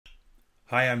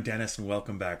Hi, I'm Dennis, and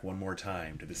welcome back one more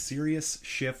time to the Serious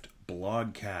Shift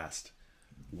blogcast.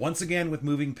 Once again with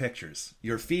moving pictures.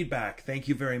 Your feedback, thank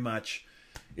you very much.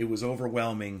 It was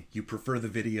overwhelming. You prefer the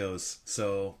videos,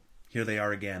 so here they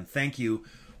are again. Thank you.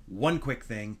 One quick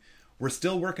thing. We're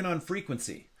still working on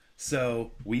frequency.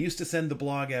 So we used to send the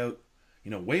blog out,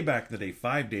 way back in the day,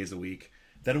 5 days a week.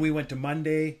 Then we went to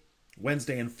Monday,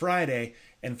 Wednesday, and Friday.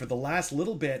 And for the last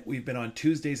little bit, we've been on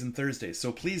Tuesdays and Thursdays.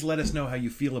 So please let us know how you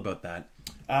feel about that.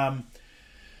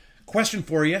 Question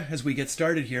for you as we get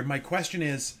started here. My question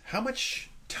is, how much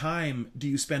time do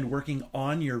you spend working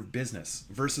on your business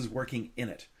versus working in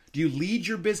it? Do you lead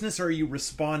your business or are you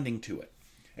responding to it?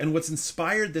 And what's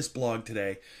inspired this blog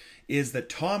today is that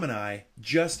Tom and I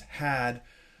just had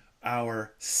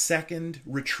our second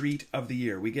retreat of the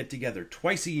year. We get together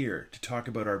twice a year to talk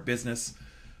about our business,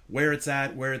 where it's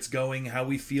at, where it's going, how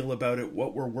we feel about it,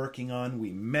 what we're working on.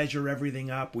 We measure everything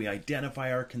up. We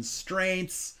identify our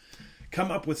constraints,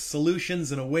 come up with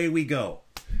solutions, and away we go.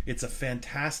 It's a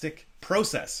fantastic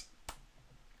process.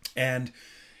 And,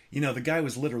 the guy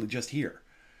was literally just here.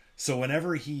 So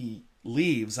whenever he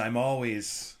leaves, I'm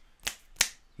always,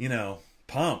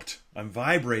 pumped. I'm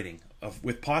vibrating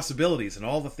with possibilities and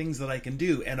all the things that I can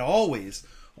do, and always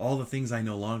all the things I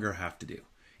no longer have to do.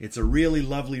 It's a really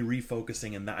lovely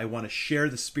refocusing, and I want to share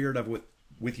the spirit of it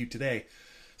with you today.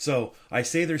 So I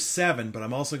say there's 7, but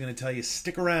I'm also going to tell you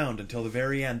stick around until the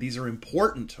very end. These are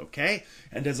important, okay?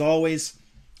 And as always,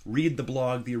 read the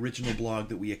blog, the original blog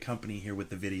that we accompany here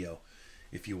with the video,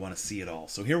 if you want to see it all.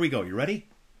 So here we go. You ready?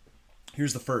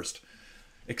 Here's the first.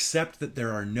 Accept that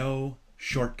there are no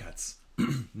shortcuts.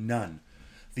 None.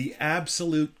 The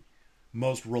absolute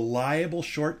most reliable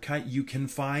shortcut you can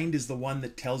find is the one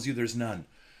that tells you there's none.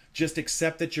 Just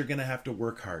accept that you're going to have to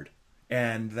work hard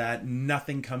and that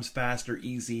nothing comes fast or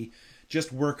easy.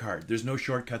 Just work hard. There's no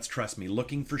shortcuts, trust me.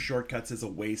 Looking for shortcuts is a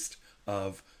waste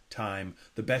of time.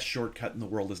 The best shortcut in the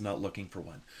world is not looking for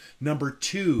one. Number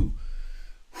 2,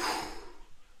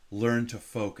 learn to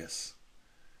focus.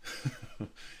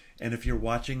 And if you're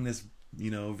watching this,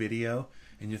 video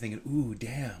and you're thinking, ooh,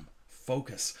 damn,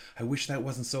 focus. I wish that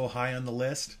wasn't so high on the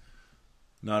list.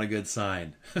 Not a good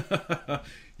sign.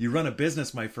 You run a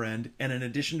business, my friend, and in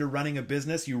addition to running a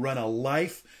business, you run a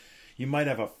life. You might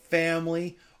have a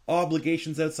family,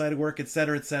 obligations outside of work,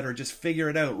 etc., etc. Just figure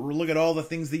it out. Look at all the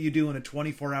things that you do in a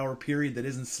 24-hour period that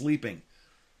isn't sleeping.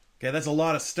 Okay, that's a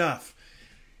lot of stuff.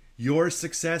 Your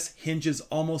success hinges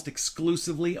almost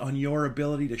exclusively on your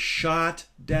ability to shut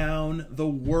down the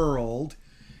world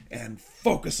and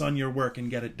focus on your work and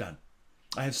get it done.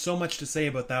 I have so much to say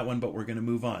about that one, but we're going to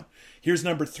move on. Here's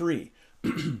number 3,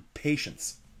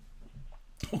 patience.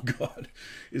 Oh God,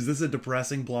 is this a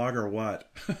depressing blog or what?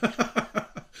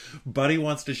 Buddy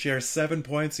wants to share 7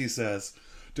 points, he says,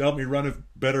 to help me run a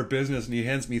better business, and he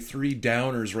hands me 3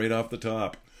 downers right off the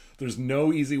top. There's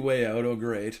no easy way out, oh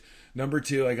great. Number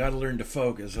 2, I got to learn to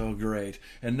focus, oh great.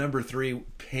 And number 3,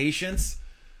 patience.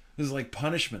 This is like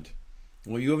punishment.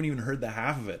 Well, you haven't even heard the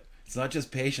half of it. It's not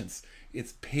just patience.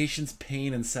 It's patience,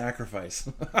 pain, and sacrifice.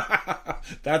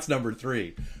 That's number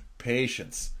 3.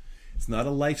 Patience. It's not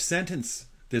a life sentence,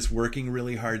 this working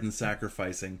really hard and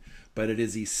sacrificing, but it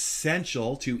is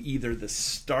essential to either the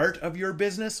start of your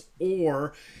business,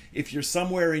 or if you're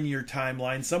somewhere in your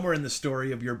timeline, somewhere in the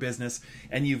story of your business,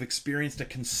 and you've experienced a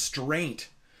constraint.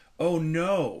 Oh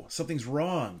no, something's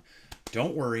wrong.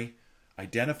 Don't worry.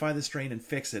 Identify the strain and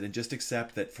fix it, and just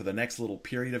accept that for the next little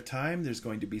period of time, there's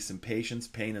going to be some patience,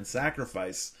 pain, and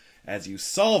sacrifice as you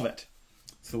solve it.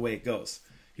 It's the way it goes.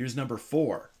 Here's number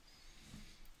 4.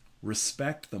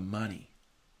 Respect the money.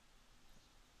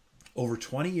 Over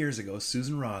 20 years ago,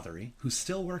 Susan Rothery, who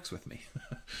still works with me,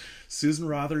 Susan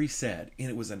Rothery said, and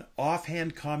it was an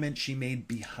offhand comment she made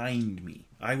behind me.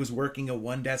 I was working at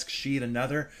one desk, she at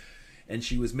another, and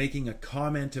she was making a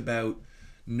comment about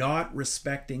not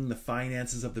respecting the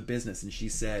finances of the business. And she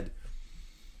said,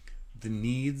 the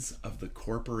needs of the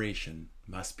corporation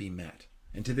must be met.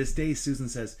 And to this day, Susan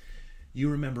says, you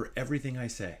remember everything I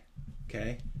say.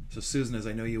 Okay? So Susan, as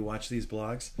I know you watch these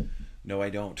blogs, no, I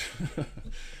don't.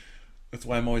 That's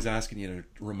why I'm always asking you to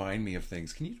remind me of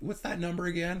things. What's that number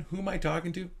again? Who am I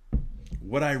talking to?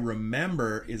 What I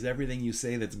remember is everything you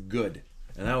say that's good.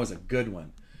 And that was a good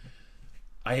one.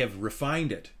 I have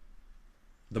refined it.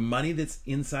 The money that's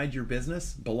inside your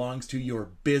business belongs to your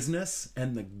business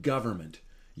and the government.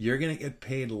 You're going to get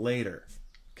paid later.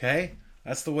 Okay?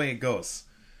 That's the way it goes.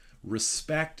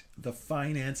 Respect the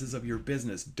finances of your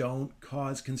business. Don't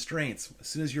cause constraints. As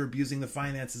soon as you're abusing the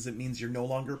finances, it means you're no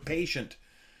longer patient.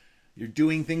 You're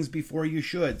doing things before you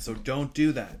should, so don't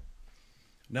do that.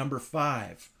 Number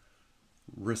 5,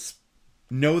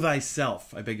 Know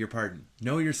thyself. I beg your pardon.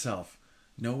 Know yourself.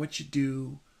 Know what you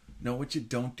do. Know what you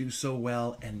don't do so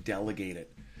well, and delegate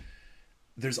it.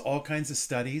 There's all kinds of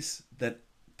studies that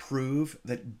prove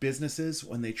that businesses,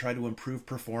 when they try to improve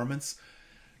performance,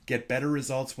 get better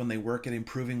results when they work at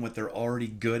improving what they're already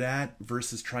good at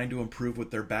versus trying to improve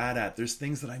what they're bad at. There's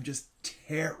things that I'm just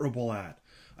terrible at.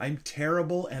 I'm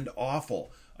terrible and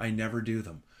awful. I never do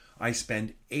them. I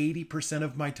spend 80%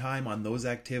 of my time on those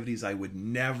activities I would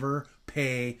never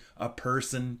pay a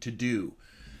person to do.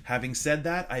 Having said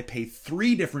that, I pay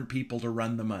 3 different people to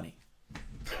run the money.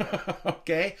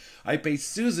 Okay? I pay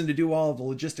Susan to do all of the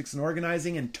logistics and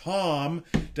organizing, and Tom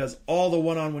does all the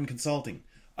one-on-one consulting.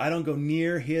 I don't go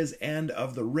near his end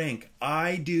of the rink.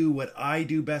 I do what I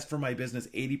do best for my business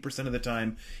 80% of the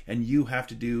time, and you have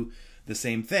to do the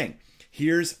same thing.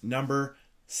 Here's number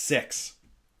 6.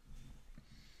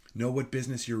 Know what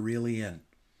business you're really in.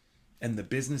 And the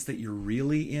business that you're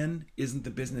really in isn't the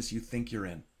business you think you're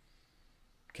in.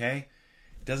 Okay?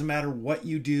 It doesn't matter what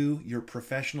you do, your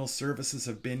professional services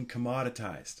have been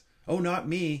commoditized. Oh, not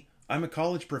me. I'm a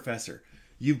college professor.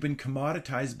 You've been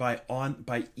commoditized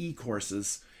by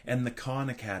e-courses and the Khan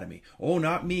Academy. Oh,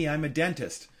 not me. I'm a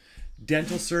dentist.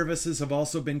 Dental services have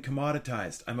also been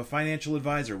commoditized. I'm a financial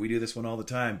advisor. We do this one all the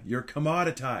time. You're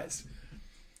commoditized.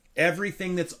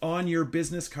 Everything that's on your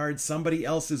business card, somebody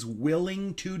else is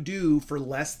willing to do for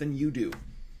less than you do.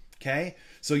 Okay?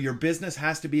 So your business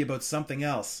has to be about something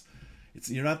else.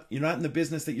 You're not in the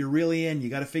business that you're really in. You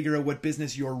got to figure out what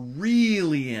business you're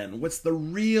really in. What's the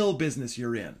real business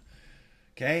you're in?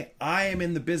 Okay? I am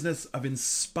in the business of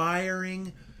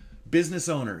inspiring business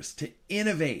owners to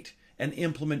innovate and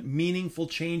implement meaningful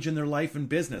change in their life and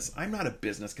business. I'm not a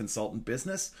business consultant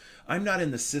business. I'm not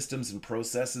in the systems and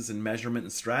processes and measurement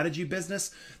and strategy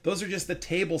business. Those are just the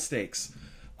table stakes.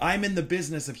 I'm in the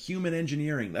business of human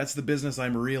engineering. That's the business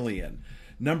I'm really in.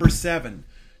 Number 7,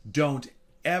 don't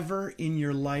ever in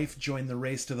your life join the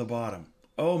race to the bottom.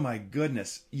 Oh my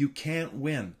goodness, you can't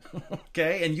win.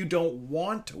 Okay? And you don't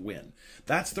want to win.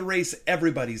 That's the race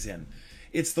everybody's in.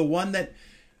 It's the one that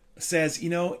says,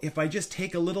 if I just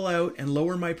take a little out and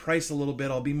lower my price a little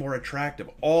bit, I'll be more attractive.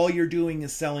 All you're doing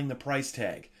is selling the price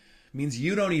tag. It means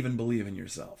you don't even believe in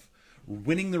yourself.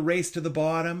 Winning the race to the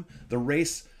bottom, the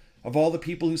race of all the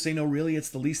people who say, no, really, it's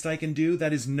the least I can do,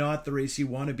 that is not the race you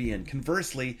want to be in.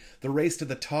 Conversely, the race to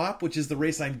the top, which is the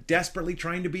race I'm desperately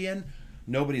trying to be in,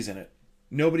 nobody's in it.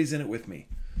 Nobody's in it with me.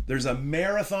 There's a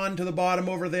marathon to the bottom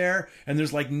over there, and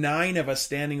there's like 9 of us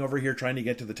standing over here trying to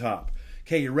get to the top.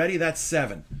 Okay, you ready? That's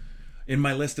 7 in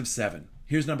my list of 7.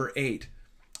 Here's number 8.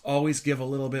 Always give a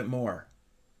little bit more.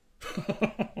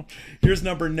 Here's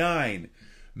number 9.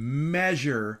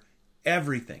 Measure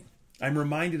everything. I'm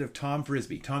reminded of Tom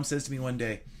Frisbee. Tom says to me one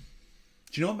day,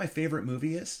 do you know what my favorite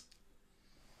movie is?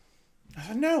 I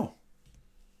said, no.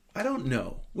 I don't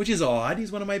know. Which is odd.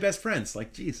 He's one of my best friends.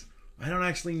 Like, geez, I don't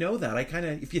actually know that. I kind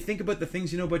of, if you think about the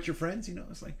things you know about your friends,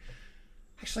 it's like,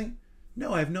 actually,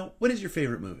 no, I have no. What is your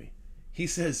favorite movie? He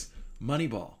says,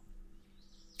 Moneyball.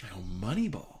 I go,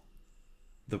 Moneyball?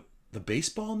 The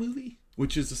baseball movie?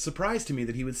 Which is a surprise to me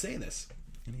that he would say this.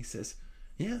 And he says,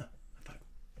 yeah. I thought,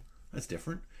 that's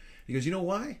different. He goes, you know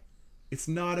why? It's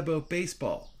not about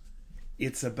baseball.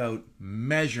 It's about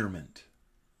measurement.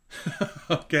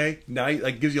 Okay? Now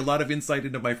that gives you a lot of insight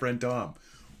into my friend Tom.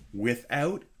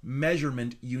 Without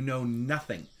measurement, you know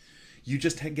nothing. You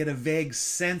just get a vague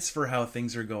sense for how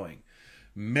things are going.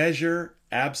 Measure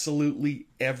absolutely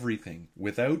everything.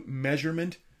 Without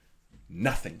measurement,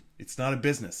 nothing. It's not a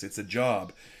business. It's a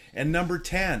job. And number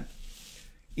 10,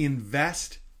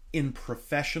 invest in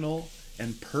professional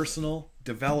and personal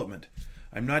development.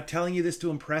 I'm not telling you this to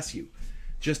impress you,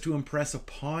 just to impress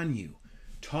upon you.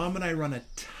 Tom and I run a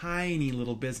tiny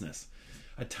little business.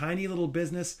 A tiny little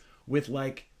business with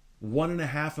like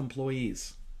 1.5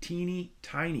 employees. Teeny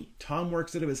tiny. Tom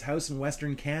works out of his house in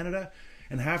Western Canada,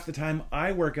 and half the time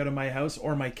I work out of my house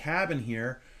or my cabin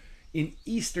here in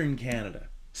Eastern Canada.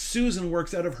 Susan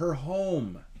works out of her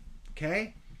home.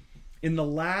 Okay? In the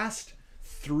last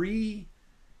 3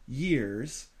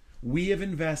 years, we have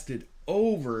invested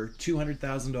over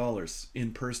 $200,000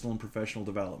 in personal and professional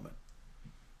development.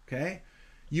 Okay?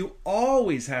 You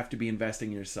always have to be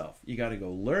investing in yourself. You got to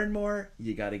go learn more.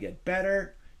 You got to get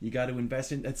better. You got to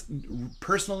invest in that's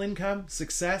personal income.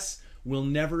 Success will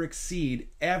never exceed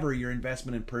ever your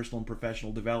investment in personal and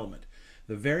professional development.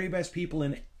 The very best people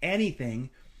in anything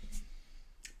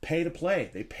pay to play.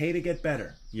 They pay to get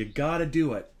better. You got to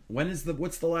do it. What's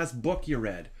the last book you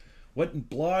read? What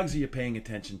blogs are you paying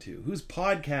attention to? Whose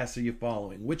podcasts are you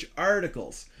following? Which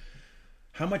articles?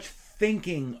 How much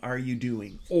thinking are you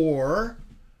doing? Or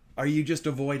are you just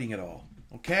avoiding it all?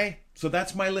 Okay? So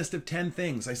that's my list of 10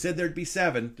 things. I said there'd be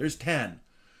 7. There's 10.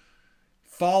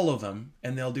 Follow them,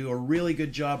 and they'll do a really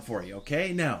good job for you,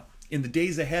 okay? Now, in the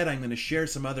days ahead, I'm going to share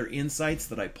some other insights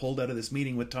that I pulled out of this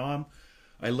meeting with Tom.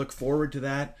 I look forward to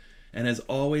that. And as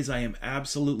always, I am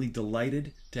absolutely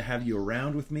delighted to have you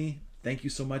around with me. Thank you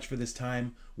so much for this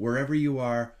time. Wherever you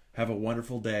are, have a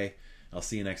wonderful day. I'll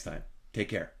see you next time. Take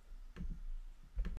care.